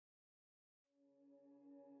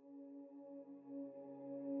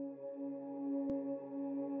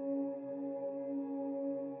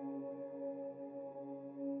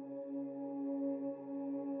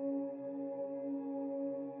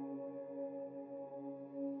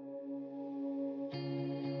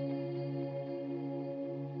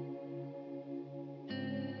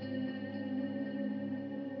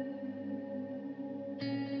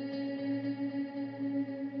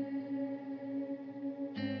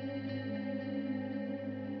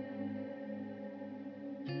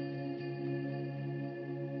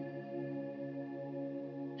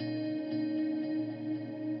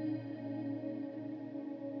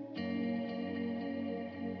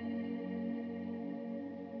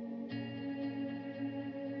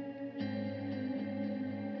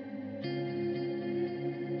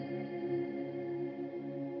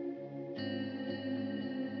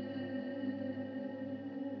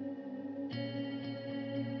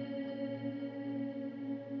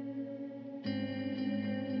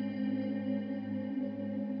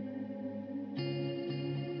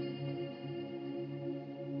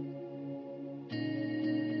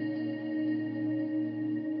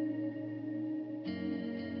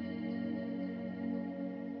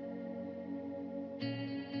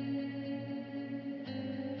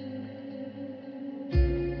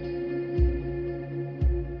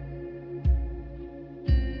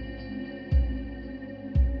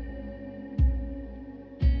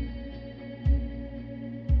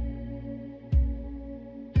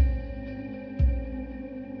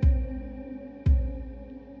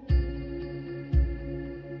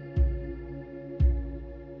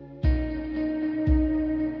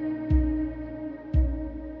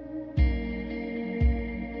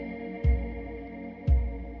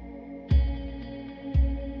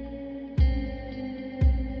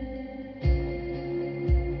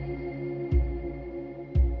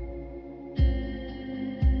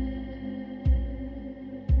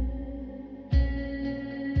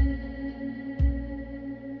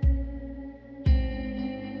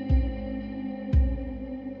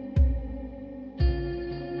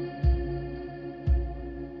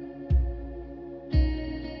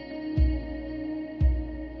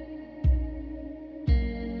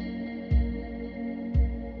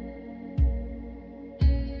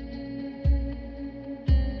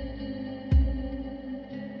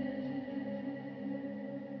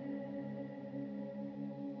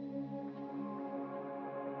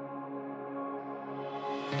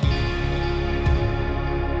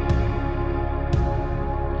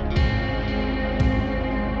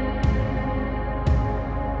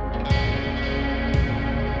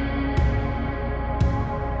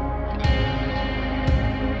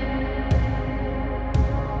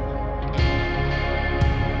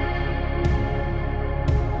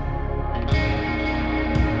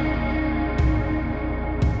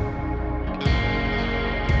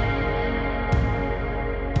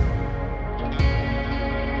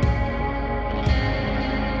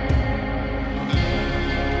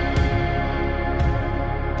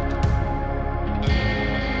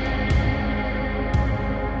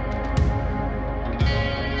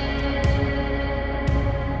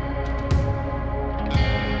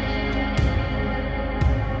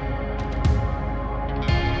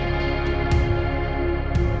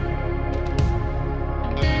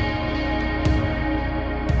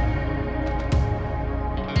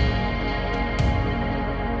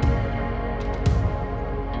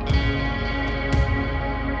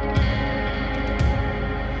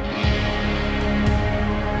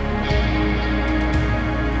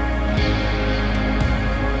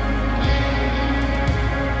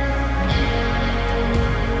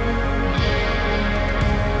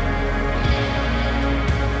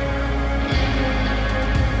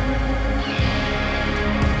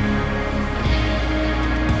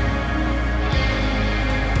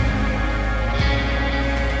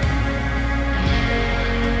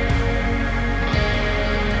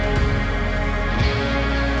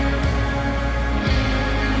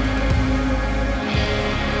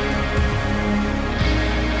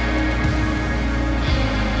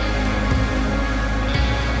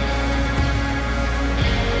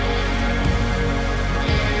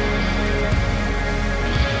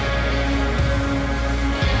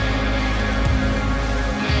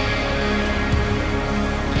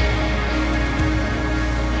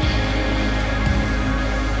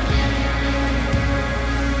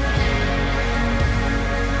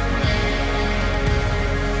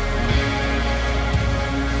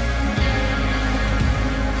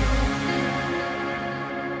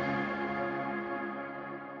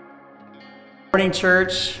morning,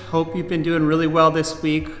 church. Hope you've been doing really well this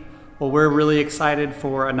week. Well, we're really excited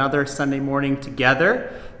for another Sunday morning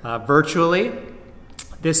together, virtually.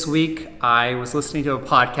 This week, I was listening to a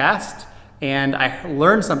podcast, and I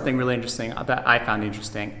learned something really interesting that I found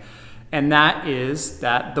interesting. And that is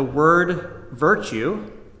that the word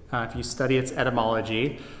virtue, if you study its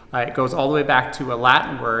etymology, it goes all the way back to a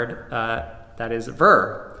Latin word that is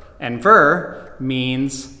ver. And ver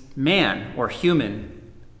means man or human.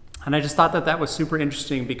 And I just thought that that was super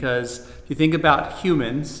interesting because if you think about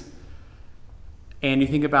humans and you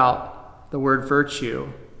think about the word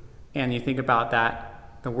virtue and you think about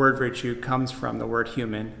that the word virtue comes from the word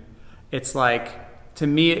human, it's like, to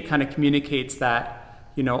me, it kind of communicates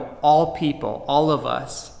that, you know, all people, all of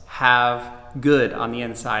us have good on the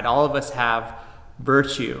inside. All of us have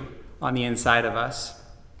virtue on the inside of us.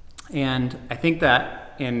 And I think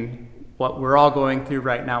that in what we're all going through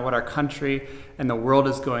right now, what our country and the world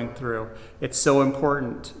is going through, it's so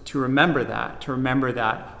important to remember that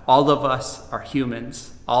all of us are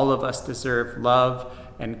humans. All of us deserve love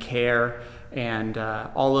and care, and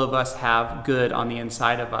all of us have good on the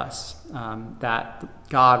inside of us that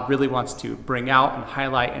God really wants to bring out and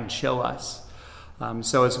highlight and show us.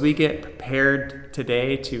 So as we get prepared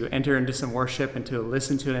today to enter into some worship and to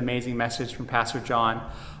listen to an amazing message from Pastor John,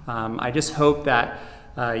 I just hope that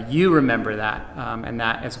you remember that, and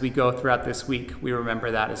that as we go throughout this week, we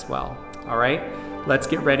remember that as well. All right, let's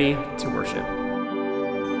get ready to worship.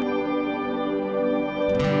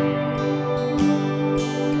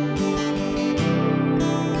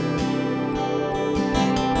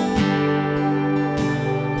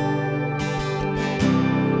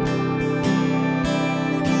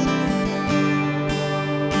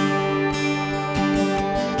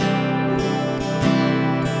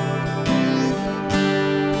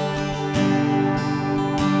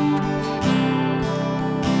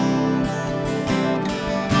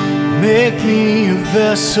 Make me a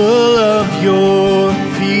vessel of your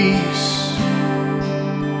peace.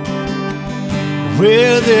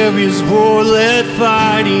 Where there is war, let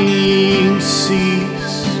fighting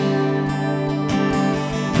cease.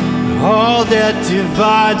 All that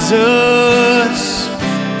divides us,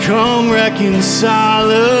 come reconcile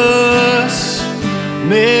us.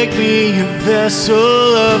 Make me a vessel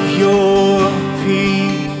of your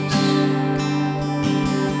peace.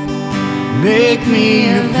 Make me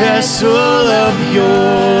a vessel of your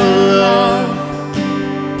love.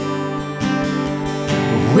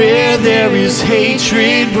 Where there is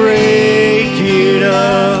hatred, break it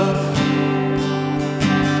up.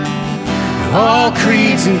 All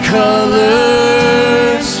creeds and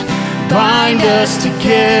colors bind us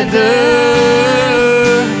together.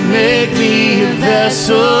 Make me a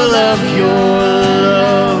vessel of your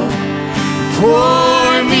love.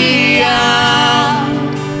 Pour me out.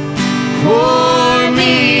 Pour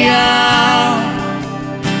me out,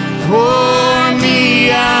 pour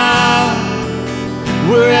me out.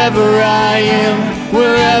 Wherever I am,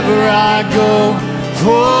 wherever I go,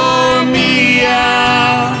 pour me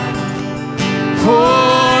out,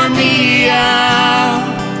 pour me out,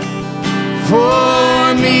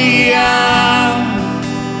 pour me out.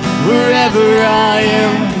 Wherever I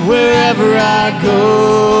am, wherever I go.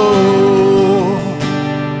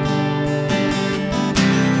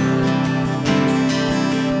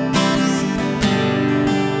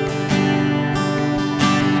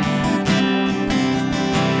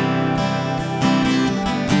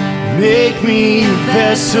 Make me a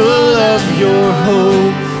vessel of your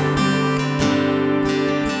hope.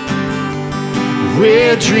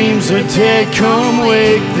 Where dreams are dead, come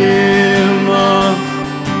wake them up.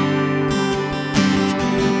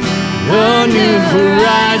 A new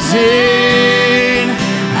horizon,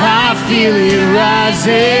 I feel it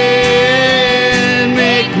rising.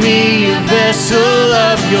 Make me a vessel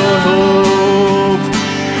of your hope.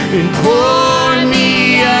 And pour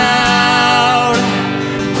me out.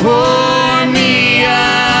 Pour me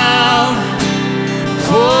out,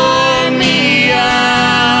 pour me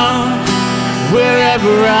out.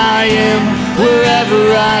 Wherever I am,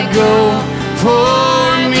 wherever I go,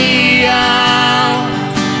 pour me out,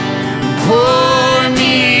 pour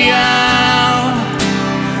me out,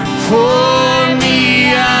 pour me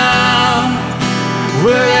out.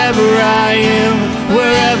 Wherever I am,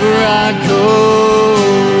 wherever I go.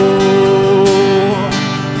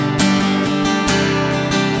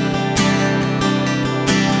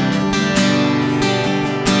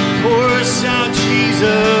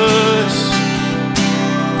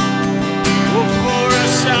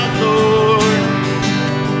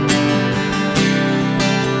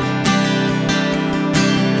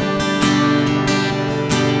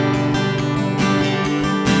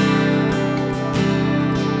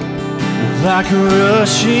 Like a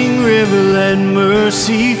rushing river, let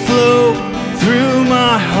mercy flow through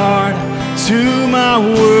my heart to my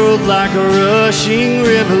world. Like a rushing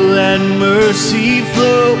river, let mercy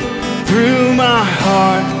flow through my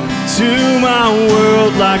heart to my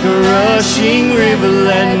world. Like a rushing river,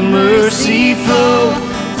 let mercy flow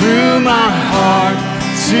through my heart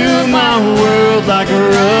to my world. Like a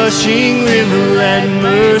rushing river, let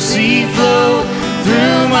mercy flow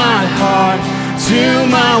through my heart to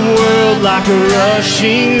my world. Like a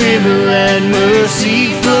rushing river, let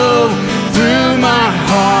mercy flow through my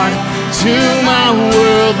heart to my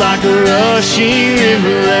world. Like a rushing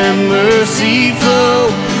river, let mercy flow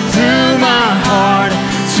through my heart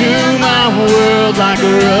to my world. Like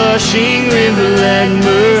a rushing river, let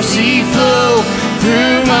mercy flow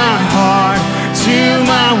through my heart to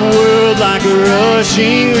my world. Like a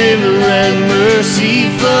rushing river, let mercy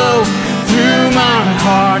flow through my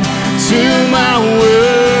heart to my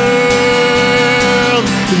world.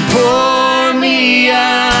 And pour me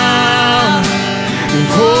out, and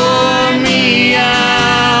pour me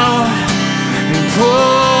out, and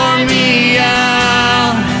pour me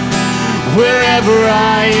out. Wherever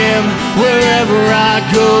I am, wherever I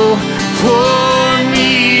go, pour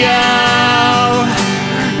me out,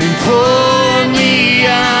 and pour me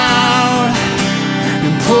out,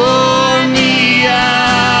 and pour me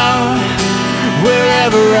out.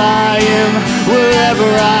 Wherever I am, wherever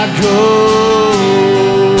I go.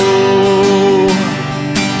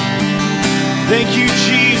 Thank you,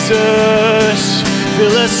 Jesus.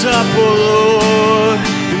 Fill us up, oh Lord,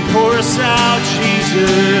 and pour us out,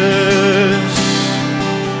 Jesus.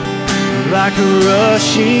 Like a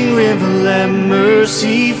rushing river, let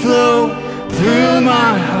mercy flow through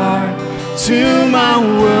my heart to my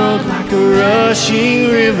world. Like a rushing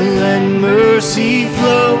river, let mercy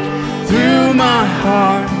flow through my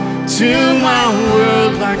heart to my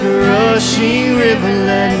world. Like a rushing river,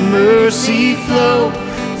 let mercy flow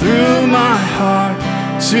through my heart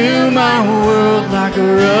to my world. Like a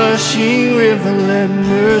rushing river, let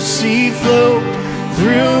mercy flow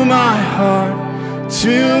through my heart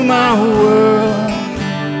to my world.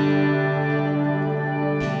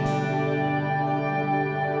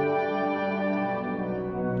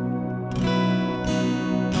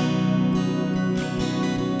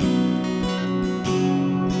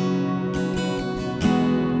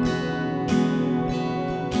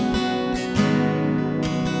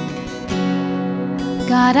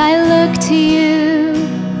 God, I look to you,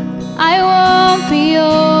 I won't be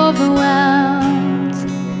overwhelmed.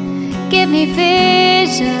 Give me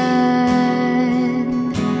vision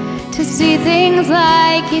to see things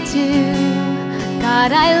like you do.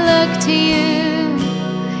 God, I look to you,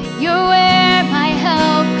 you're where my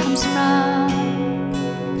help comes from.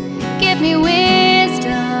 Give me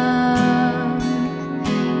wisdom,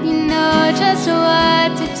 you know just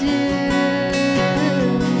what to do.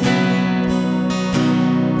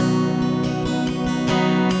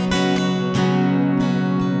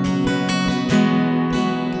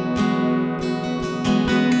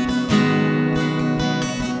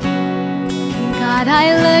 God,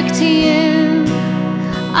 I look to you,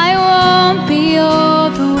 I won't be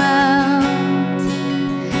overwhelmed.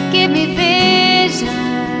 Give me vision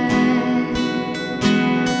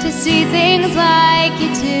to see things like you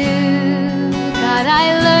do. God, I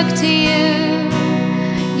look to you,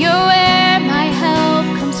 you're where my help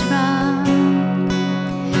comes from.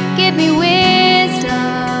 Give me wisdom,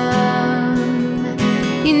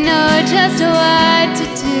 you know just what to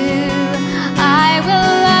do. I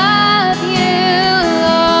will love you,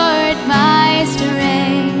 Lord, my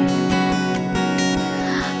strength.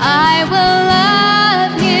 I will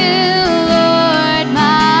love you, Lord,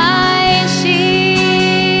 my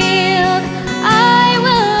shield. I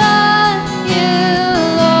will love you,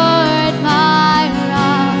 Lord, my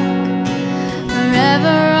rock.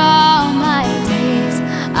 Forever all my days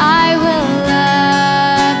I will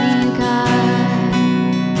love you, God.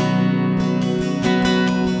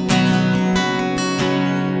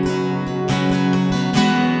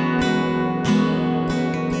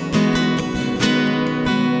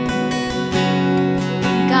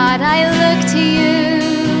 God, I look to you,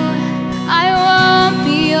 I won't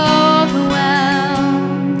be overwhelmed.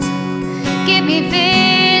 Give me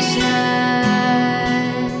vision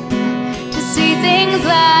to see things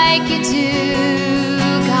like you do.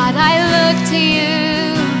 God, I look to you,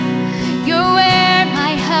 you're where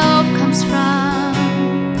my help comes from.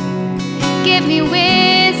 Give me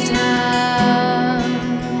wisdom,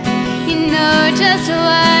 you know just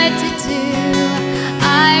what to do.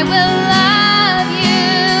 I will love you,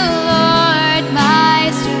 Lord, my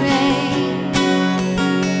strength.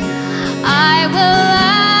 I will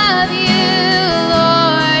love you,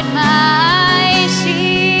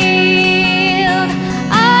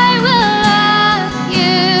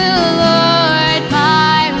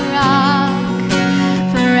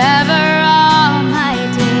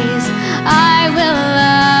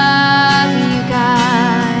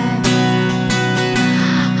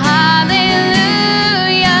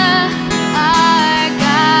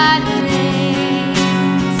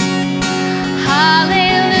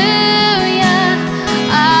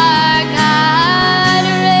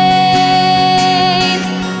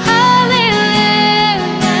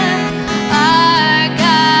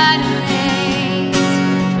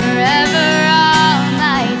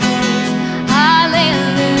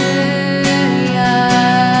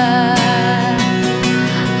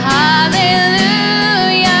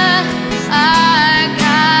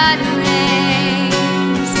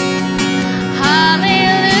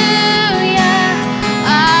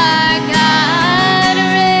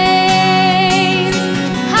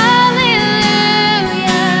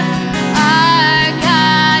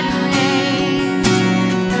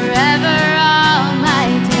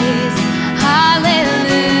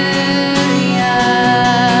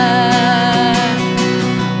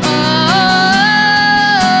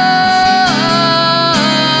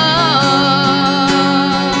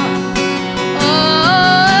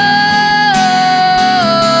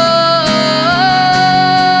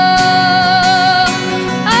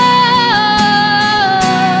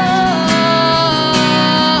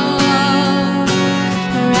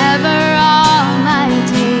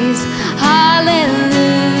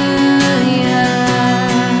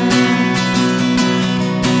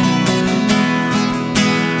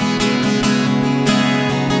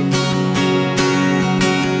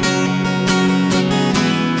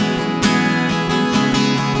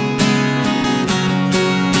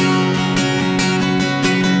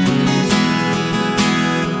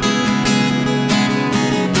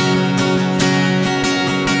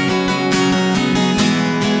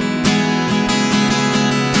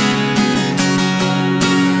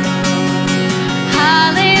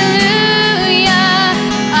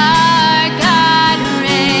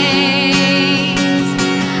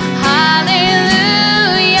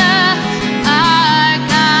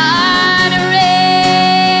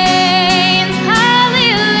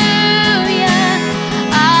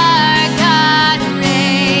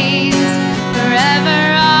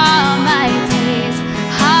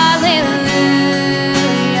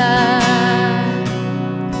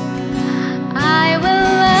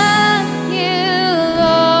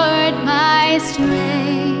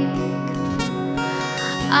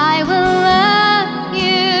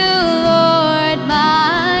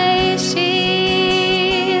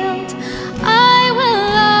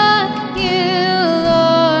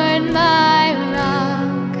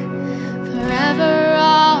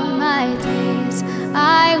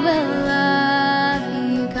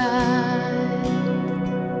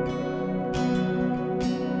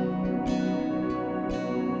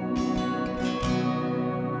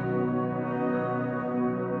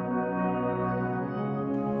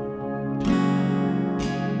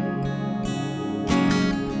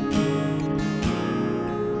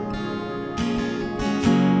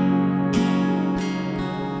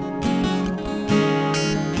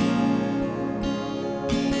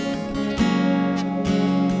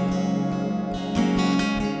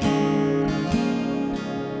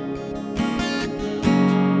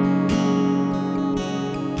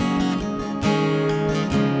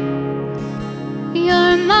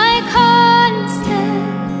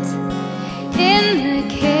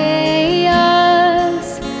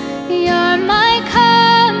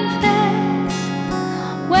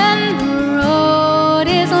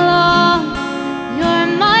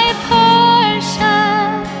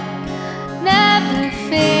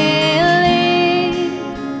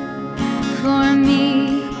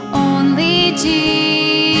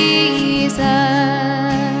 Jesus.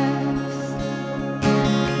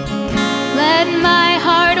 Let my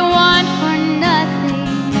heart want for nothing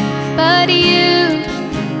but you,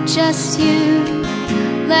 just you.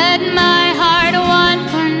 Let my heart want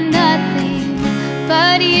for nothing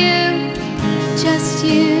but you, just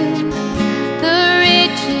you. The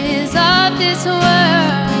riches of this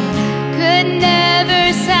world could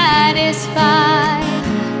never satisfy.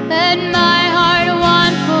 Let my heart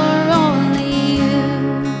want for only you.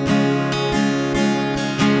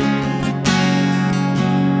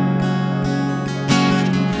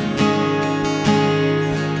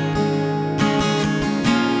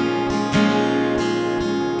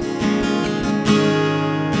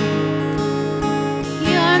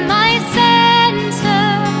 You're my center,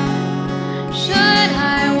 should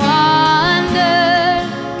I wander.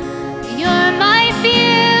 You're my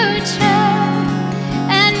future,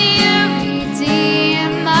 and you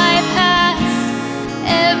redeem my past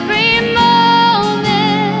every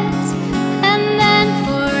moment, and then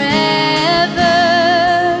forever.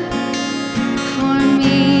 For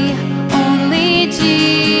me, only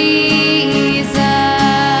Jesus.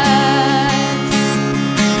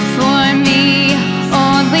 For me,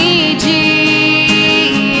 only Jesus.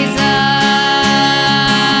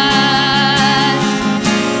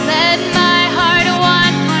 Let my heart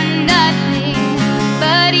want for nothing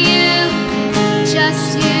but you, just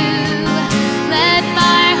you. Let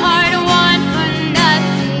my heart want for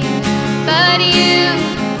nothing but you,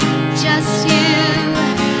 just you.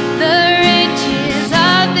 The riches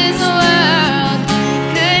of this world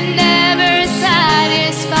could never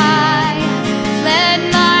satisfy. Let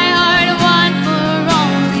my heart want for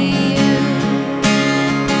only you.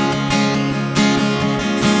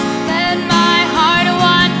 Let my heart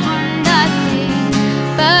want for nothing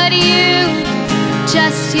but you,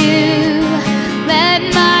 just you. Let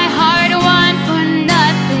my heart want for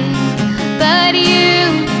nothing but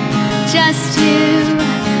you, just you.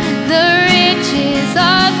 The riches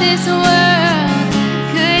of this world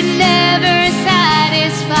could never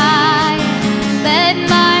satisfy. Let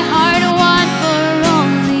my heart want for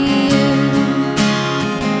only you.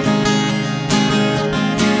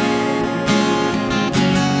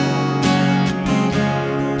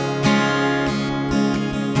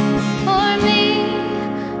 For me,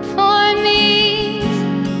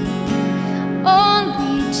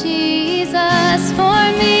 only Jesus. For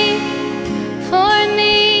me,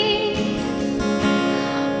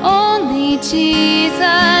 only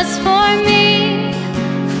Jesus. For me,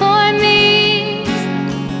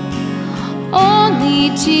 only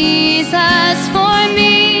Jesus. For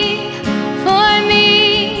me,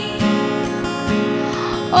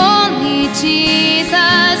 only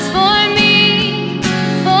Jesus. For me,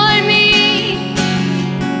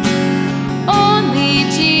 only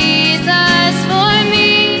Jesus. For me,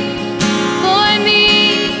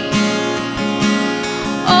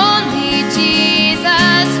 only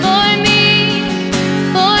Jesus. For me,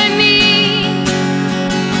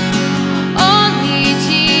 only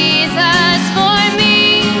Jesus. For me,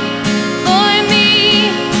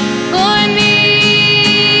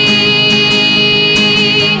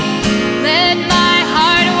 let my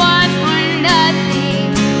heart want for nothing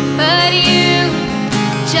but you,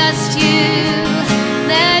 just you.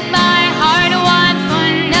 Let my heart want for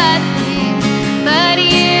nothing but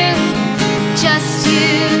you, just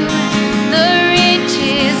you. The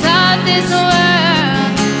riches of this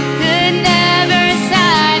world could never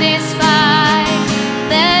satisfy.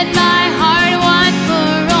 Let my heart want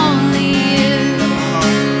for only you.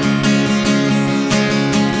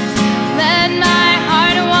 Let my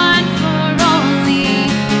heart want for only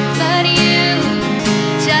but you,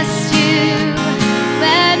 just you.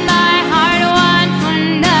 Let my heart want for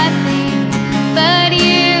nothing but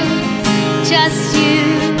you, just you.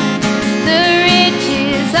 The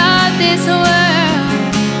riches of this world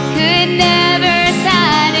could never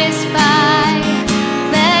satisfy.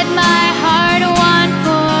 Let my heart want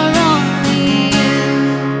for only you.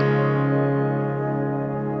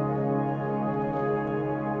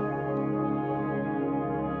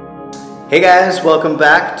 Hey guys, welcome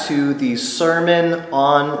back to the Sermon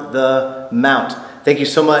on the Mount. Thank you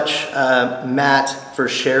so much, Matt, for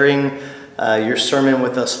sharing your sermon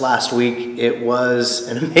with us last week. It was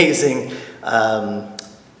an amazing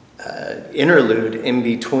interlude in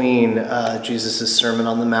between Jesus' Sermon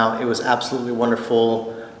on the Mount. It was absolutely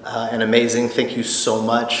wonderful and amazing. Thank you so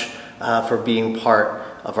much for being part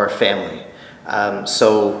of our family.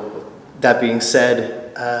 So that being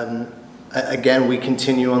said, again, we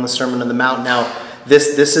continue on the Sermon on the Mount. Now,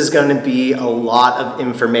 this is going to be a lot of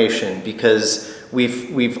information because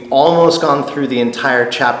we've almost gone through the entire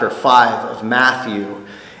chapter 5 of Matthew.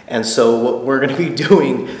 And so what we're going to be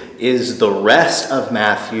doing is the rest of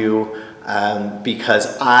Matthew,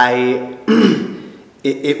 because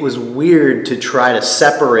it was weird to try to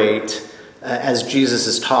separate, as Jesus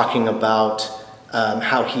is talking about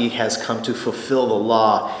how he has come to fulfill the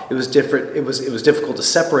law. It was different. It was difficult to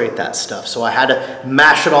separate that stuff. So I had to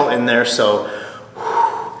mash it all in there. So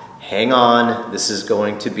hang on. This is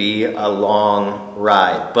going to be a long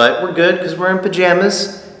ride, but we're good because we're in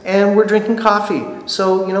pajamas and we're drinking coffee.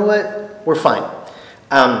 So you know what? We're fine.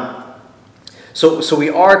 So we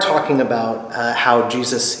are talking about how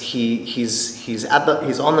Jesus he's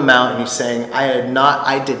on the mount and he's saying,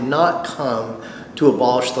 I did not come to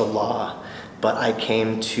abolish the law, but I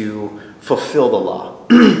came to fulfill the law.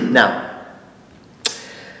 Now,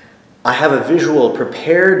 I have a visual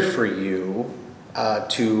prepared for you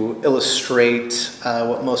to illustrate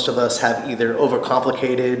what most of us have either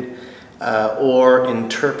overcomplicated or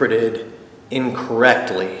interpreted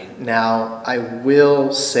incorrectly. Now, I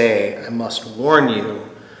will say, I must warn you,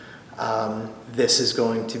 this is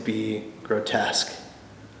going to be grotesque.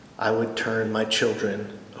 I would turn my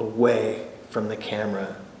children away from the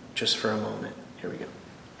camera just for a moment. Here we go.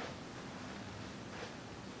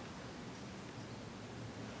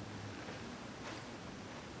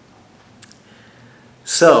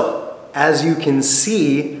 So, as you can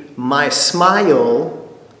see, my smile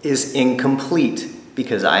is incomplete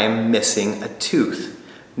because I am missing a tooth.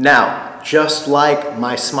 Now, just like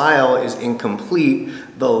my smile is incomplete,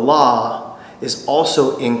 the law is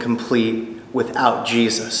also incomplete without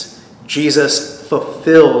Jesus. Jesus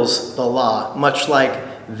fulfills the law, much like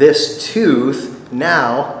this tooth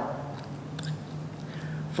now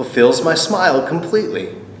fulfills my smile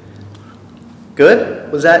completely.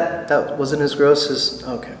 Good? That wasn't as gross as,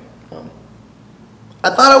 okay. I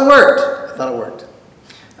thought it worked.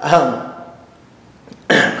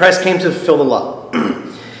 Christ came to fulfill the law.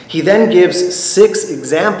 He then gives 6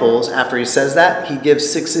 examples. After he says that, he gives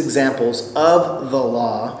 6 examples of the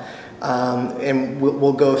law. And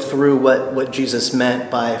we'll go through what Jesus meant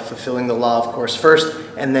by fulfilling the law, of course, first,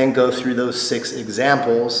 and then go through those 6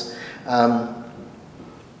 examples. And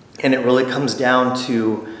it really comes down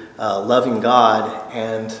to loving God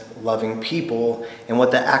and loving people, and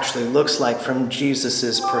what that actually looks like from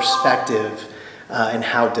Jesus's perspective, and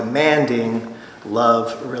how demanding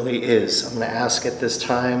love really is. I'm going to ask at this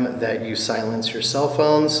time that you silence your cell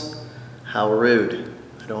phones. How rude.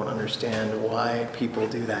 I don't understand why people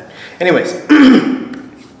do that. Anyways,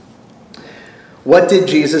 what did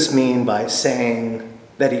Jesus mean by saying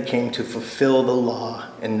that he came to fulfill the law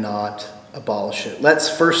and not abolish it? Let's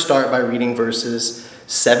first start by reading verses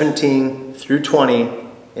 17 through 20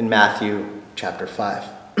 in Matthew chapter 5.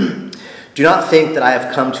 Do not think that I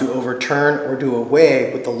have come to overturn or do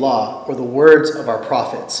away with the law or the words of our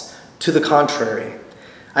prophets. To the contrary,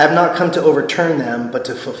 I have not come to overturn them, but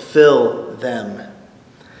to fulfill them.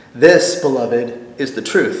 This, beloved, is the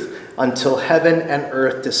truth. Until heaven and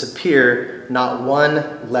earth disappear, not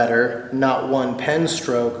one letter, not one pen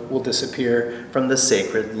stroke will disappear from the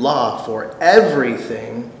sacred law, for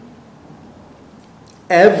everything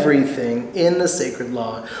in the sacred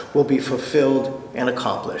law will be fulfilled and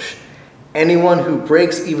accomplished. Anyone who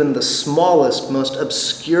breaks even the smallest, most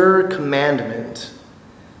obscure commandment,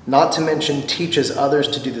 not to mention teaches others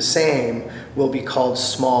to do the same, will be called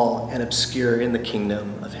small and obscure in the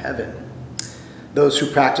kingdom of heaven. Those who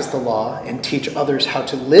practice the law and teach others how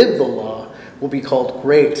to live the law will be called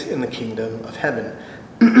great in the kingdom of heaven.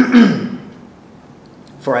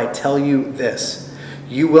 For I tell you this,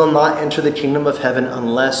 you will not enter the kingdom of heaven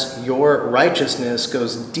unless your righteousness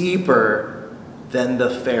goes deeper than the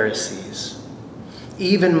Pharisees,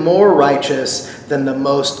 even more righteous than the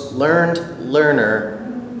most learned learner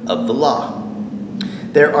of the law.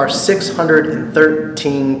 There are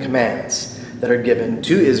 613 commands that are given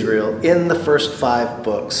to Israel in the first 5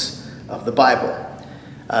 books of the Bible.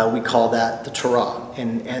 We call that the Torah,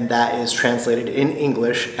 and that is translated in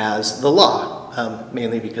English as the law,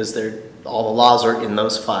 mainly because all the laws are in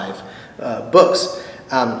those 5 books.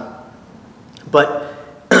 But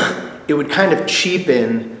it would kind of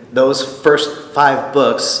cheapen those first 5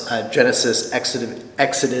 books, Genesis,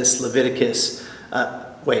 Exodus, Leviticus,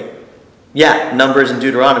 Numbers and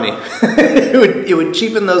Deuteronomy. it would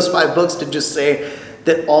cheapen those 5 books to just say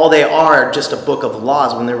that all they are just a book of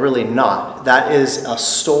laws when they're really not. That is a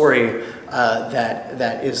story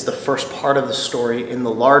that is the first part of the story in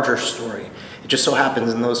the larger story. It just so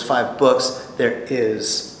happens in those 5 books there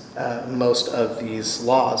is most of these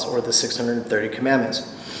laws, or the 630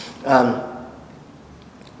 commandments.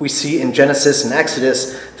 We see in Genesis and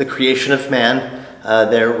Exodus the creation of man,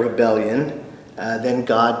 their rebellion, then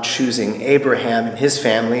God choosing Abraham and his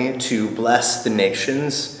family to bless the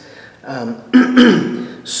nations.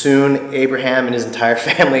 Soon, Abraham and his entire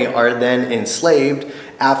family are then enslaved.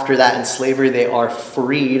 After that, in slavery, they are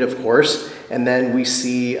freed, of course. And then we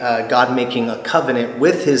see God making a covenant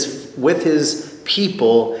with his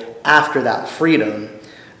people after that freedom.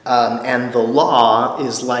 And the law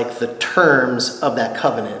is like the terms of that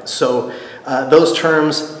covenant. So those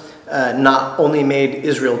terms not only made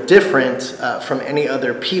Israel different from any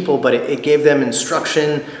other people, but it gave them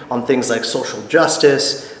instruction on things like social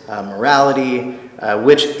justice, morality,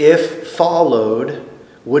 which, if followed,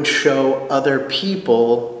 would show other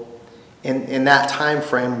people in that time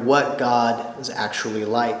frame what God is actually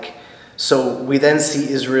like. So we then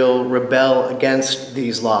see Israel rebel against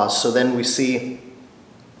these laws. So then we see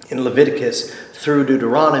in Leviticus through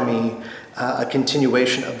Deuteronomy a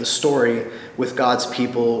continuation of the story with God's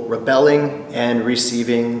people rebelling and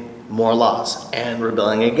receiving more laws, and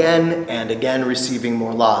rebelling again and again, receiving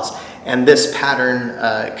more laws. And this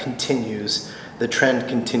pattern continues, the trend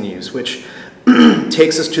continues, which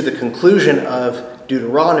takes us to the conclusion of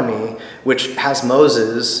Deuteronomy, which has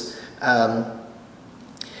Moses.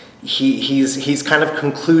 He's kind of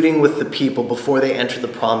concluding with the people before they enter the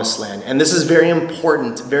promised land. And this is very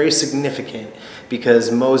important, very significant,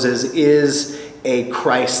 because Moses is a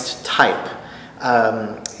Christ type.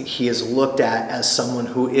 He is looked at as someone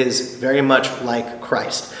who is very much like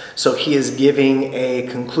Christ. So he is giving a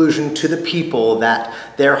conclusion to the people that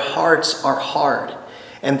their hearts are hard.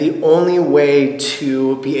 And the only way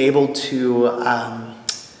to be able to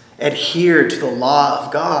adhere to the law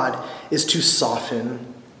of God is to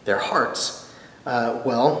soften their hearts,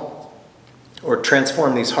 or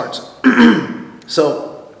transform these hearts. So,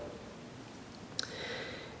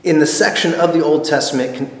 in the section of the Old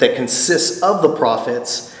Testament that consists of the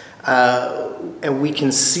prophets, and we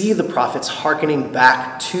can see the prophets hearkening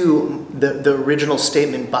back to the original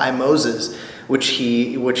statement by Moses, which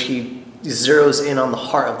he zeroes in on the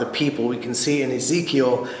heart of the people. We can see in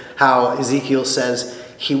Ezekiel how Ezekiel says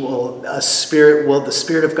the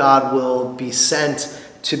Spirit of God will be sent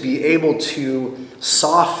to be able to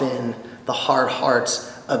soften the hard hearts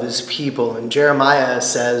of his people. And Jeremiah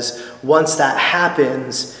says, once that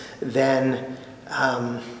happens,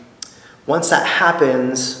 oh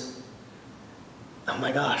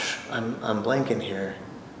my gosh, I'm blanking here.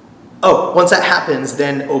 Once that happens,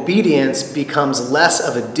 then obedience becomes less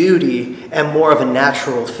of a duty and more of a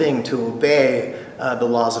natural thing to obey the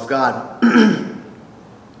laws of God.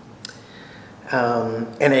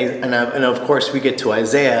 And of course we get to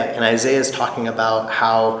Isaiah, and Isaiah is talking about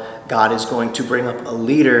how God is going to bring up a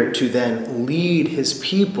leader to then lead his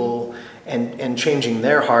people and changing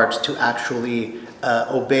their hearts to actually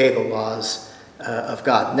obey the laws of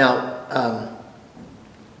God. Now,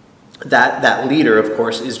 that leader, of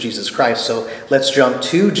course, is Jesus Christ. So let's jump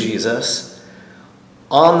to Jesus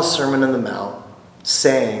on the Sermon on the Mount,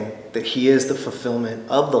 saying that he is the fulfillment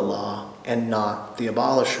of the law and not the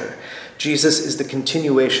abolisher. Jesus is the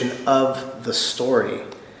continuation of the story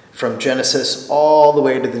from Genesis all the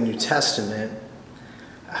way to the New Testament.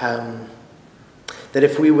 That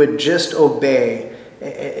if we would just obey,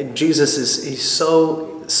 and Jesus he's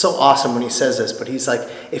so awesome when he says this, but he's like,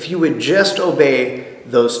 if you would just obey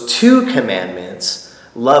those two commandments,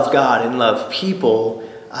 love God and love people,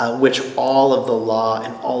 which all of the law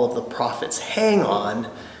and all of the prophets hang on,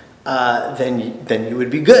 then you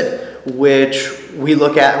would be good. Which we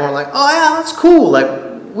look at and we're like, oh yeah, that's cool.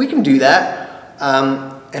 Like, we can do that.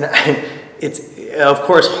 And it's of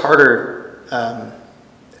course harder.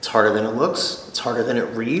 It's harder than it looks. It's harder than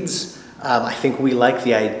it reads. I think we like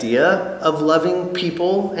the idea of loving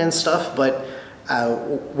people and stuff, but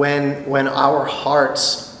when our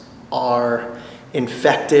hearts are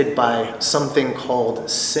infected by something called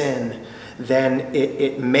sin, then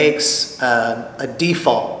it makes a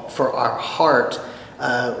default for our heart,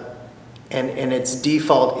 and its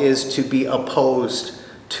default is to be opposed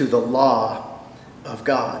to the law of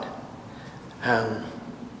God.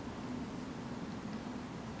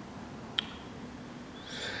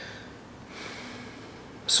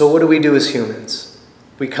 So what do we do as humans?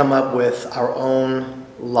 We come up with our own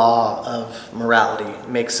law of morality. It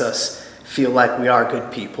makes us feel like we are good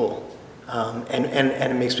people, and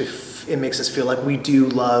it makes us feel like we do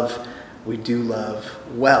love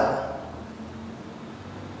well.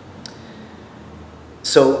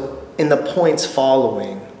 So in the points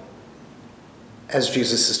following, as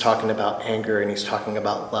Jesus is talking about anger and he's talking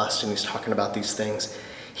about lust and he's talking about these things,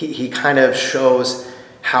 he kind of shows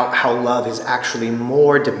how love is actually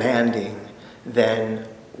more demanding than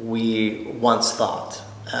we once thought.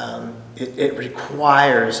 It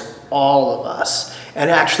requires all of us, and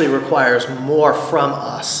actually requires more from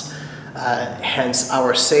us. Hence,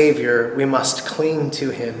 our Savior, we must cling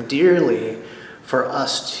to him dearly for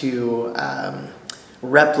us to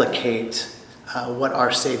replicate what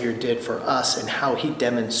our Savior did for us and how he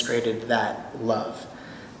demonstrated that love.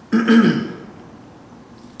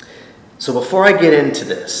 So before I get into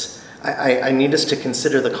this, I need us to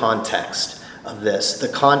consider the context of this, the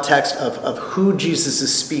context of who Jesus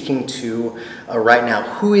is speaking to right now.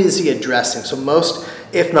 Who is he addressing? So most,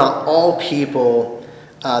 if not all people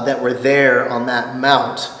that were there on that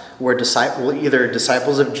mount were either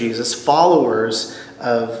disciples of Jesus, followers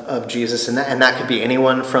of Jesus, and that could be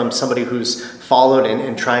anyone from somebody who's followed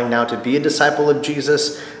and trying now to be a disciple of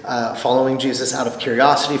Jesus, following Jesus out of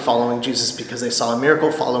curiosity, following Jesus because they saw a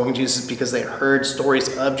miracle, following Jesus because they heard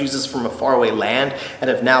stories of Jesus from a faraway land and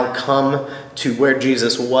have now come to where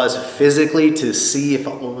Jesus was physically to see if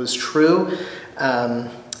it was true.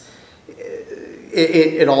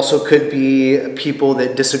 It also could be people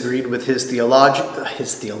that disagreed with his theology,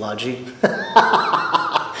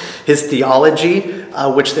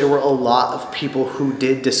 which there were a lot of people who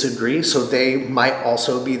did disagree, so they might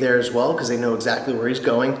also be there as well because they know exactly where he's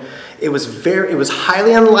going. It was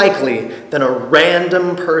highly unlikely that a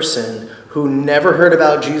random person who never heard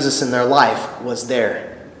about Jesus in their life was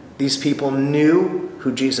there. These people knew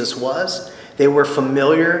who Jesus was. They were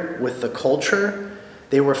familiar with the culture.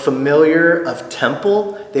 They were familiar of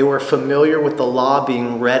temple. They were familiar with the law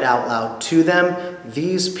being read out loud to them.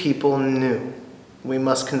 These people knew. We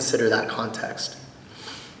must consider that context.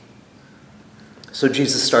 So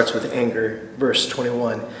Jesus starts with anger, verse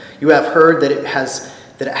 21. You have heard that it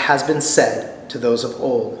has been said to those of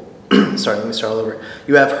old. Sorry, let me start all over.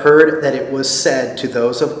 You have heard that it was said to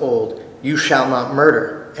those of old, you shall not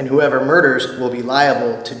murder, and whoever murders will be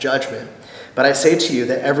liable to judgment. But I say to you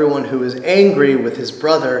that everyone who is angry with his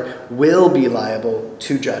brother will be liable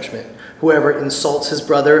to judgment. Whoever insults his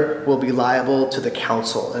brother will be liable to the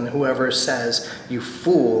council, and whoever says, you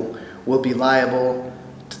fool, will be liable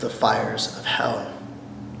to the fires of hell.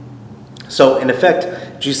 So, in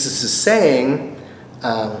effect, Jesus is saying,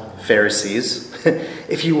 Pharisees,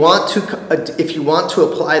 if you want to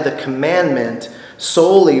apply the commandment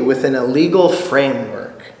solely within a legal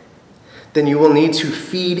framework, then you will need to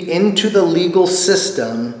feed into the legal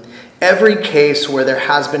system every case where there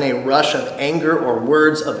has been a rush of anger or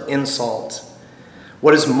words of insult.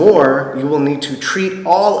 What is more, you will need to treat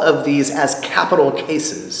all of these as capital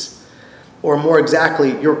cases. Or more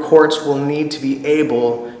exactly, your courts will need to be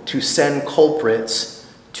able to send culprits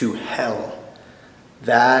to hell.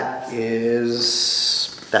 That's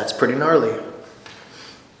pretty gnarly.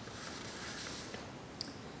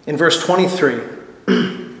 In verse 23,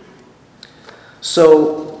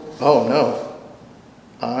 oh no,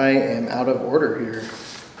 I am out of order here.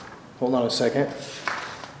 Hold on a second.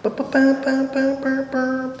 No,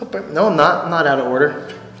 I'm not out of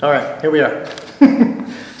order. All right, here we are.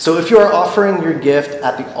 So if you are offering your gift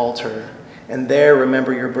at the altar, and there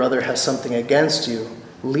remember your brother has something against you,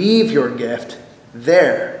 leave your gift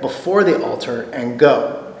there before the altar and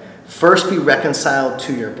go. First be reconciled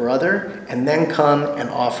to your brother, and then come and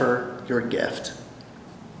offer your gift.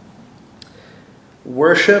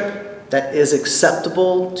 Worship that is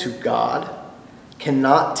acceptable to God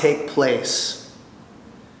cannot take place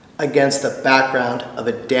against the background of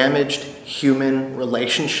a damaged human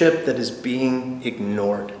relationship that is being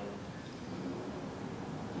ignored.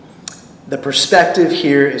 The perspective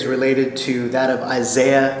here is related to that of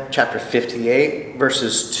Isaiah chapter 58,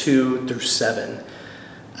 verses 2 through 7.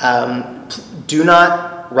 Do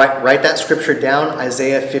not write that scripture down,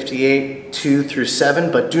 Isaiah 58, 2 through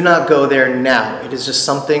 7, but do not go there now. It is just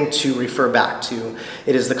something to refer back to.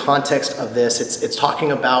 It is the context of this. It's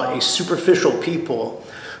talking about a superficial people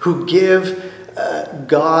who give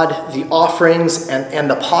God the offerings and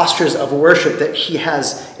the postures of worship that he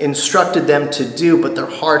has instructed them to do, but their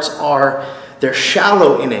hearts they're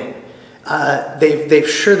shallow in it.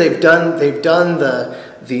 They've done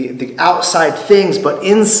the outside things, but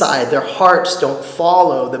inside their hearts don't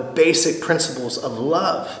follow the basic principles of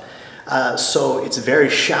love. So it's very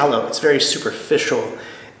shallow, it's very superficial,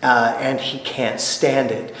 and he can't stand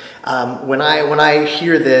it. When I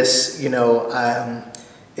hear this,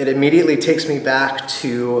 it immediately takes me back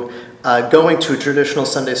to going to a traditional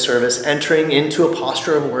Sunday service, entering into a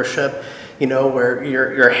posture of worship, where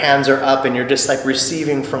your hands are up and you're just like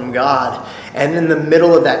receiving from God. And in the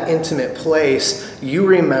middle of that intimate place, you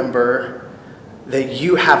remember that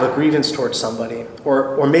you have a grievance towards somebody,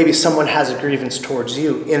 or maybe someone has a grievance towards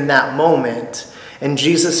you in that moment. And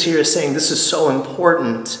Jesus here is saying this is so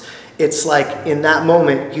important. it's like in that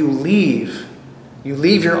moment you leave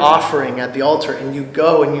your offering at the altar and you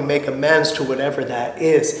go and you make amends to whatever that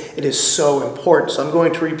is. It is so important. So I'm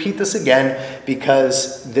going to repeat this again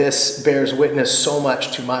because this bears witness so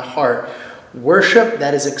much to my heart. Worship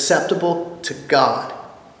that is acceptable to God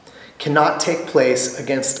cannot take place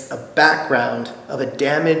against a background of a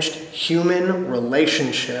damaged human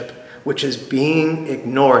relationship which is being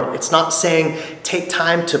ignored. It's not saying take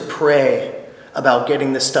time to pray about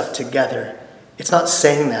getting this stuff together. It's not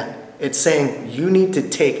saying that. It's saying you need to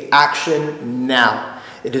take action now.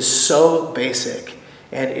 It is so basic,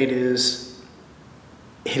 and it is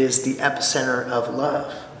the epicenter of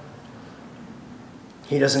love.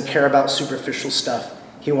 He doesn't care about superficial stuff.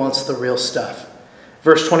 He wants the real stuff.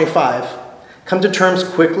 Verse 25, come to terms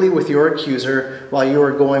quickly with your accuser while you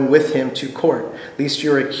are going with him to court, lest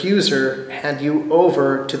your accuser hand you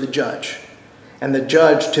over to the judge, and the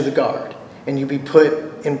judge to the guard, and you be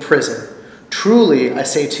put in prison. Truly, I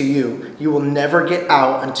say to you, you will never get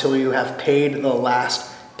out until you have paid the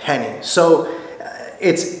last penny. So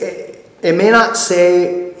it may not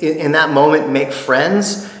say in that moment, make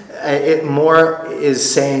friends. It more is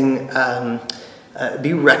saying,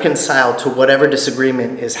 be reconciled to whatever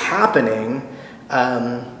disagreement is happening,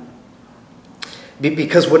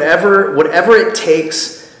 because whatever it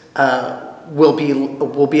takes will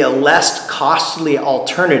be a less costly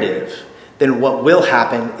alternative than what will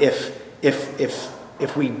happen if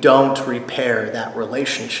we don't repair that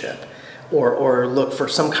relationship or look for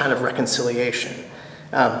some kind of reconciliation.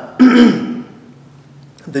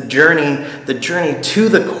 The journey to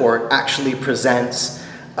the court actually presents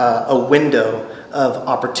a window of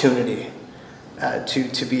opportunity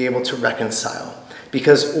to be able to reconcile.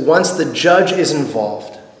 Because once the judge is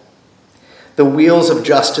involved, the wheels of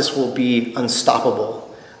justice will be unstoppable.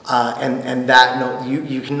 And that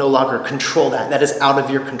you can no longer control that. That is out of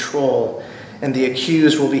your control. And the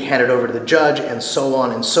accused will be handed over to the judge, and so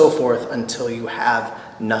on and so forth until you have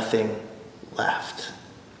nothing left.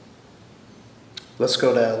 Let's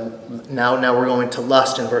go to, now we're going to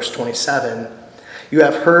lust in verse 27. You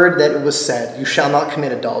have heard that it was said, you shall not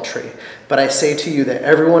commit adultery. But I say to you that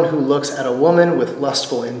everyone who looks at a woman with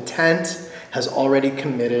lustful intent has already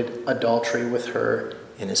committed adultery with her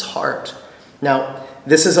in his heart. Now,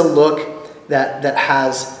 this is a look that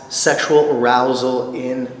has sexual arousal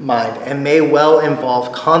in mind and may well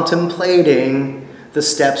involve contemplating the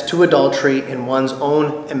steps to adultery in one's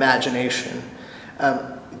own imagination.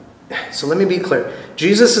 So let me be clear.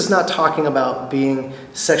 Jesus is not talking about being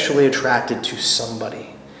sexually attracted to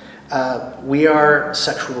somebody. We are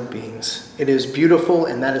sexual beings. It is beautiful,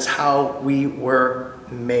 and that is how we were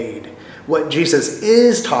made. What Jesus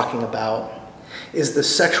is talking about is the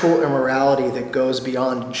sexual immorality that goes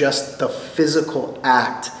beyond just the physical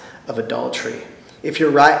act of adultery. If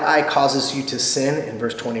your right eye causes you to sin, in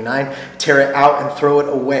verse 29, tear it out and throw it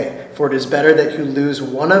away. For it is better that you lose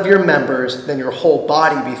one of your members than your whole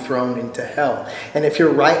body be thrown into hell. And if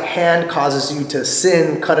your right hand causes you to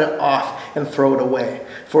sin, cut it off and throw it away.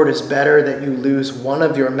 For it is better that you lose one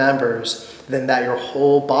of your members than that your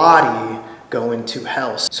whole body go into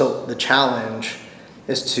hell. So the challenge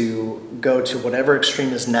is to go to whatever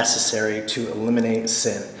extreme is necessary to eliminate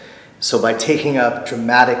sin. So by taking up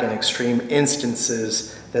dramatic and extreme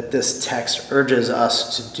instances that this text urges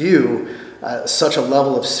us to do, such a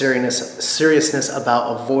level of seriousness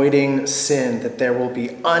about avoiding sin that there will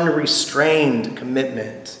be unrestrained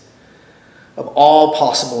commitment of all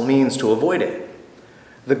possible means to avoid it.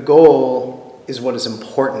 The goal is what is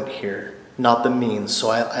important here, not the means. So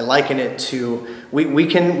I liken it to, we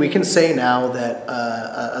can say now that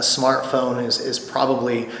a smartphone is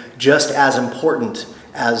probably just as important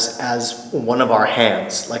as one of our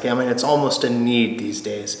hands. Like, I mean, it's almost a need these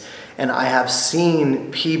days. And I have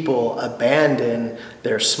seen people abandon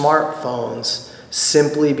their smartphones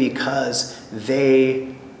simply because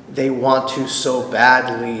they want to so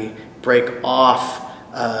badly break off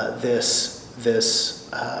this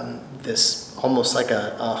almost like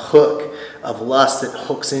a hook of lust that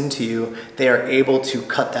hooks into you. They are able to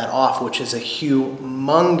cut that off, which is a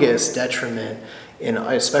humongous detriment,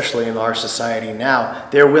 especially in our society now.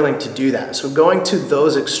 They're willing to do that. So going to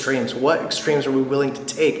those extremes, what extremes are we willing to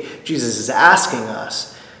take? Jesus is asking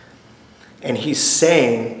us, and he's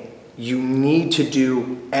saying you need to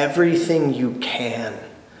do everything you can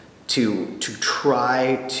to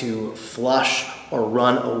try to flush or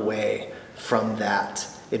run away from that.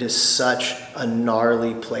 It is such a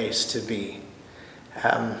gnarly place to be.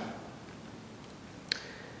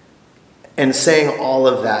 And saying all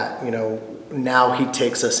of that, now he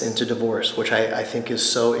takes us into divorce, which I think is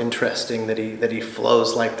so interesting that he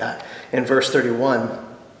flows like that. In verse 31,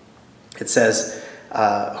 It says,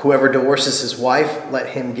 whoever divorces his wife,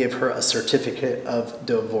 let him give her a certificate of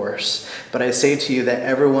divorce. But I say to you that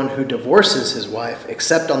everyone who divorces his wife,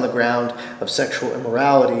 except on the ground of sexual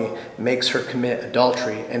immorality, makes her commit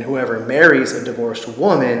adultery. And whoever marries a divorced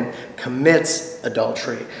woman commits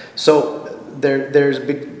adultery. So there's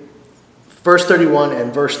verse 31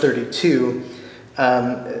 and verse 32.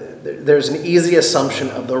 There's an easy assumption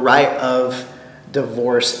of the right of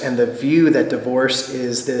divorce and the view that divorce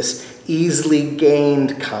is this easily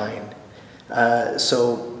gained kind.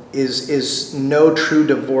 So is no true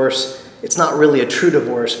divorce, it's not really a true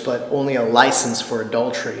divorce, but only a license for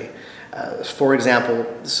adultery. For example,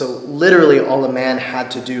 so literally all a man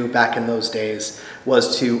had to do back in those days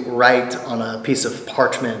was to write on a piece of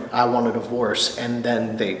parchment, I want a divorce, and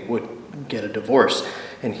then they would get a divorce.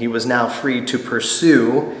 And he was now free to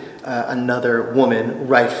pursue another woman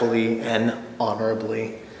rightfully and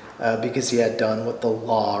honorably because he had done what the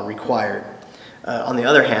law required. On the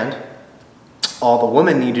other hand, all the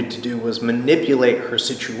woman needed to do was manipulate her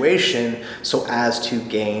situation so as to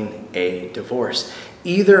gain a divorce.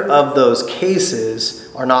 Either of those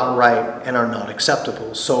cases are not right and are not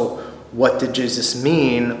acceptable. So what did Jesus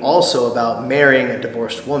mean also about marrying a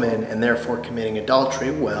divorced woman and therefore committing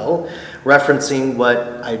adultery? Well, referencing what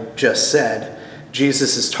I just said,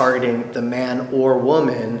 Jesus is targeting the man or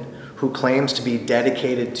woman who claims to be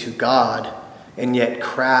dedicated to God and yet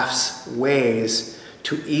crafts ways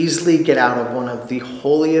to easily get out of one of the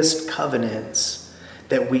holiest covenants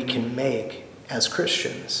that we can make as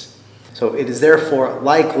Christians. So it is therefore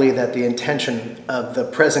likely that the intention of the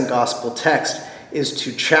present gospel text is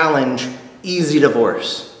to challenge easy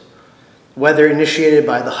divorce. Whether initiated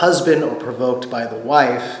by the husband or provoked by the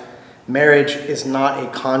wife, marriage is not a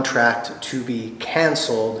contract to be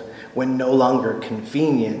canceled when no longer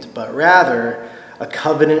convenient, but rather a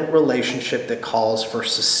covenant relationship that calls for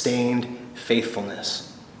sustained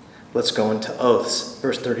faithfulness. Let's go into oaths.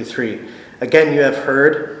 Verse 33. Again, you have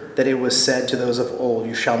heard that it was said to those of old,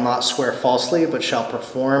 you shall not swear falsely, but shall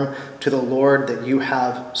perform to the Lord that you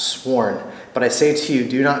have sworn. But I say to you,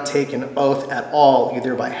 do not take an oath at all,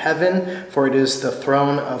 either by heaven, for it is the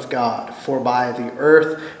throne of God, or by the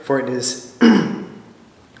earth, for it is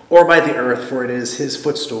his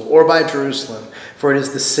footstool, or by Jerusalem, for it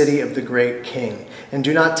is the city of the great King. And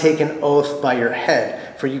do not take an oath by your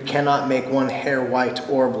head, for you cannot make one hair white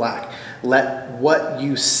or black. Let what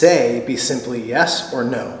you say be simply yes or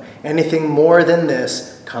no. Anything more than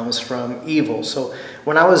this comes from evil. So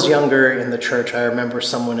when I was younger in the church, I remember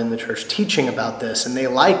someone in the church teaching about this, and they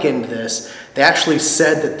likened this. They actually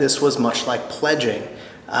said that this was much like pledging.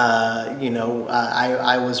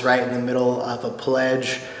 I was right in the middle of a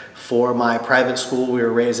pledge for my private school. We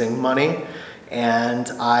were raising money, and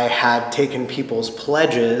I had taken people's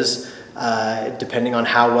pledges depending on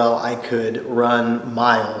how well I could run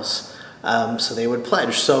miles. So they would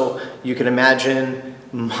pledge. So you can imagine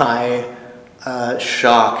my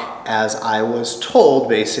shock as I was told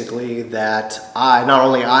basically that not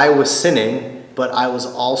only I was sinning, but I was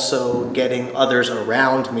also getting others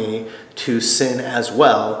around me to sin as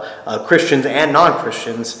well, Christians and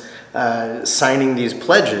non-Christians, signing these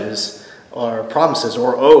pledges or promises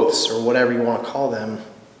or oaths or whatever you want to call them.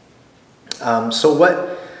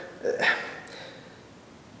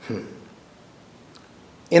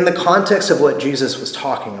 In the context of what Jesus was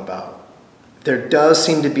talking about, there does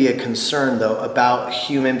seem to be a concern, though, about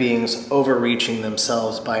human beings overreaching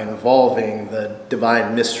themselves by involving the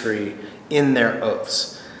divine mystery in their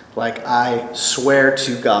oaths. Like, I swear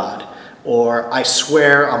to God, or I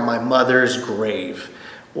swear on my mother's grave,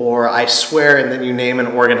 or I swear, and then you name an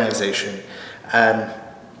organization.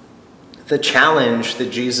 The challenge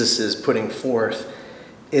that Jesus is putting forth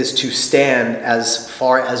is to stand, as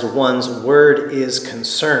far as one's word is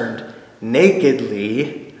concerned,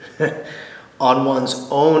 nakedly on one's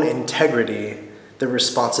own integrity. The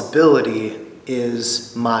responsibility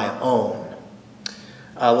is my own.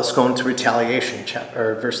 Let's go into retaliation,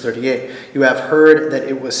 verse 38. You have heard that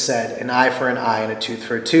it was said, an eye for an eye and a tooth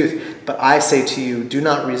for a tooth. But I say to you, do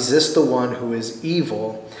not resist the one who is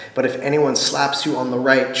evil. But if anyone slaps you on the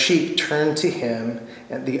right cheek, turn to him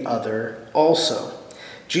and the other also.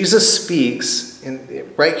 Jesus speaks,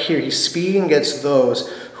 right here, he's speaking against those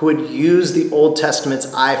who would use the Old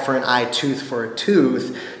Testament's eye for an eye, tooth for a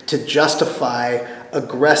tooth to justify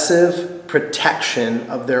aggressive protection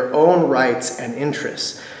of their own rights and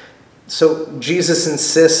interests. So Jesus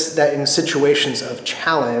insists that in situations of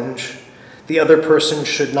challenge, the other person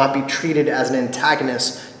should not be treated as an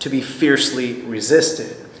antagonist to be fiercely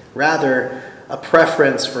resisted. Rather, a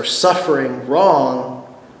preference for suffering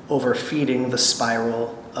wrong over feeding the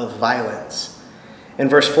spiral of violence. In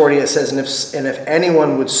verse 40 it says, and if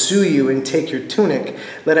anyone would sue you and take your tunic,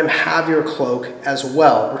 let him have your cloak as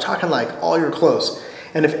well. We're talking like all your clothes.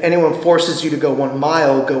 And if anyone forces you to go 1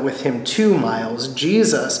 mile, go with him 2 miles.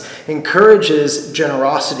 Jesus encourages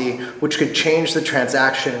generosity, which could change the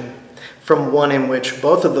transaction from one in which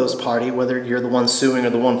both of those parties, whether you're the one suing or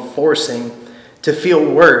the one forcing, to feel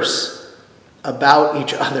worse about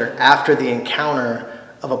each other after the encounter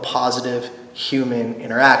of a positive human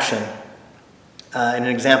interaction. And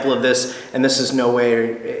an example of this, and this is no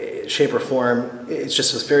way, shape, or form, it's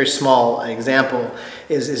just a very small example,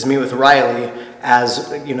 is me with Riley.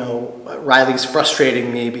 As you know, Riley's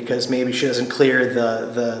frustrating me because maybe she doesn't clear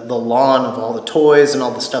the lawn of all the toys and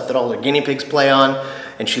all the stuff that all the guinea pigs play on,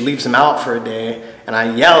 and she leaves them out for a day, and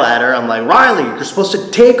I yell at her. I'm like, Riley, you're supposed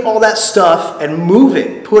to take all that stuff and move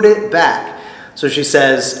it, put it back. So she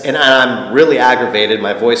says, and I'm really aggravated,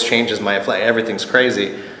 my voice changes, everything's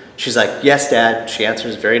crazy. She's like, yes, Dad. She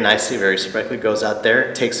answers very nicely, very respectfully, goes out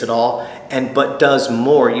there, takes it all, but does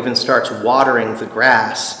more, even starts watering the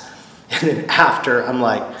grass. And then after, I'm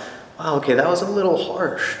like, wow, okay, that was a little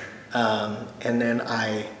harsh. And then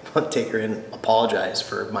I take her and apologize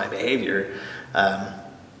for my behavior,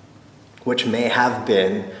 which may have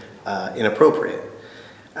been inappropriate.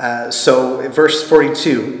 So verse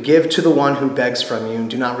 42, give to the one who begs from you, and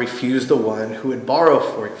do not refuse the one who would borrow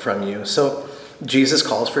from you. So Jesus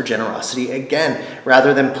calls for generosity again,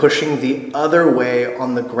 rather than pushing the other way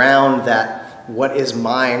on the ground that what is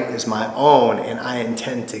mine is my own and I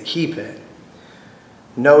intend to keep it.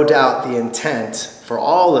 No doubt the intent for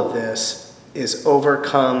all of this is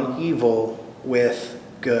overcome evil with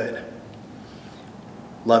good.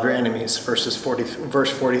 Love your enemies, verse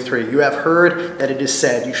 43. You have heard that it is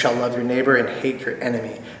said, you shall love your neighbor and hate your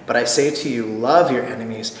enemy. But I say to you, love your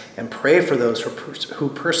enemies and pray for those who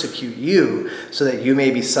persecute you, so that you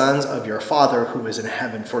may be sons of your Father who is in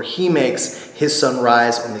heaven. For he makes his sun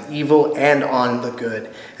rise on the evil and on the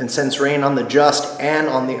good, and sends rain on the just and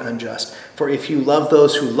on the unjust. For if you love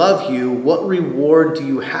those who love you, what reward do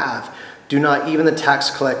you have? Do not even the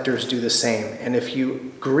tax collectors do the same? And if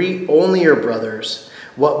you greet only your brothers,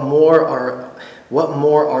 what more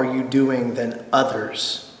are you doing than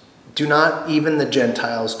others? Do not even the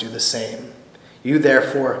Gentiles do the same? You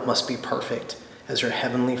therefore must be perfect, as your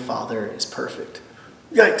heavenly Father is perfect.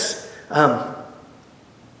 Yikes.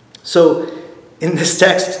 So in this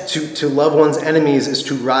text, to love one's enemies is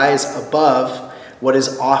to rise above what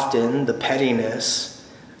is often the pettiness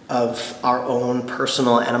of our own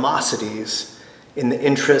personal animosities in the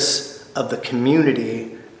interests of the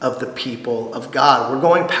community of the people of God. We're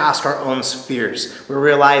going past our own spheres. We're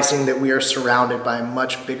realizing that we are surrounded by a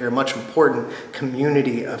much bigger, much important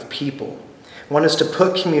community of people. One is to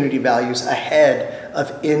put community values ahead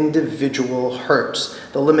of individual hurts.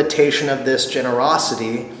 The limitation of this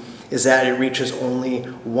generosity is that it reaches only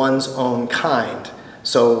one's own kind.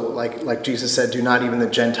 So like Jesus said, do not even the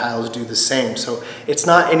Gentiles do the same. So it's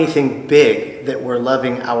not anything big that we're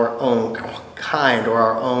loving our own kind or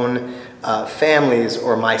our own families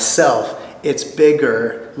or myself. It's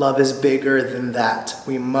bigger. Love is bigger than that.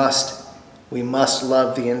 We must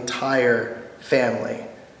love the entire family.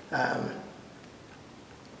 And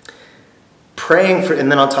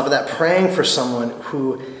then on top of that, praying for someone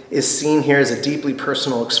who is seen here as a deeply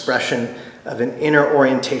personal expression of an inner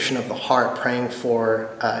orientation of the heart, praying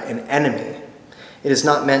for an enemy. It is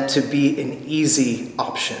not meant to be an easy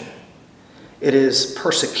option. It is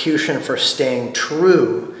persecution for staying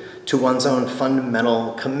true to one's own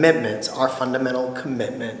fundamental commitments, our fundamental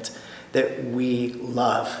commitment that we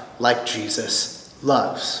love like Jesus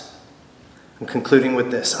loves. I'm concluding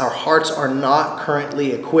with this. Our hearts are not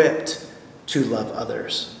currently equipped to love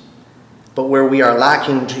others, but where we are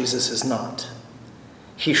lacking, Jesus is not.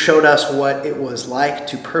 He showed us what it was like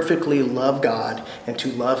to perfectly love God and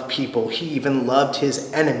to love people. He even loved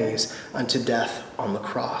his enemies unto death on the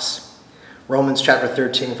cross. Romans chapter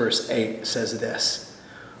 13, verse 8 says this,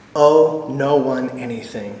 owe no one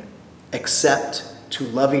anything except to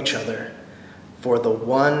love each other, for the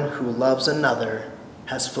one who loves another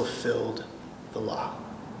has fulfilled the law.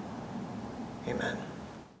 Amen.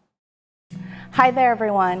 Hi there,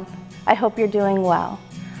 everyone. I hope you're doing well.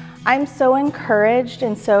 I'm so encouraged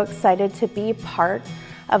and so excited to be part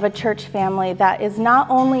of a church family that is not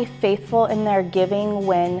only faithful in their giving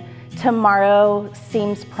when tomorrow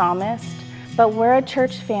seems promised, but we're a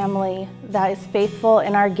church family that is faithful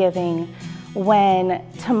in our giving when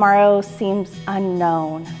tomorrow seems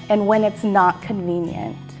unknown and when it's not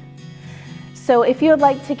convenient. So if you would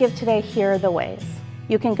like to give today, here are the ways.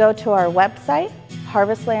 You can go to our website,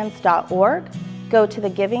 harvestlands.org, go to the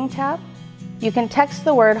Giving tab. You can text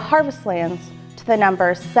the word Harvestlands to the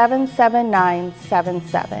number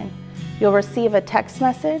 77977. You'll receive a text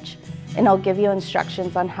message and it'll give you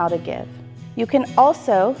instructions on how to give. You can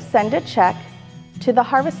also send a check to the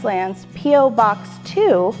Harvestlands P.O. Box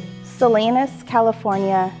 2, Salinas,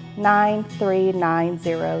 California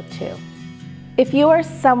 93902. If you are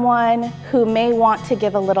someone who may want to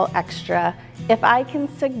give a little extra, if I can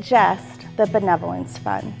suggest the Benevolence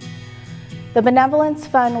Fund. The Benevolence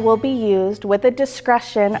Fund will be used with the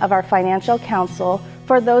discretion of our financial counsel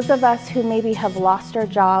for those of us who maybe have lost our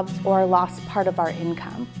jobs or lost part of our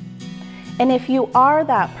income. And if you are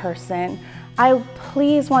that person, I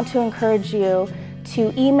please want to encourage you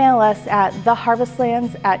to email us at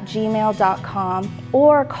theharvestlands@gmail.com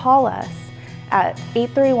or call us at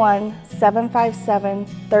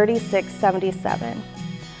 831-757-3677.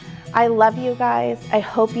 I love you guys. I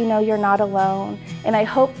hope you know you're not alone. And I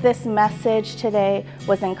hope this message today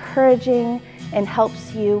was encouraging and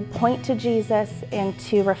helps you point to Jesus and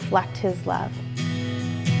to reflect his love.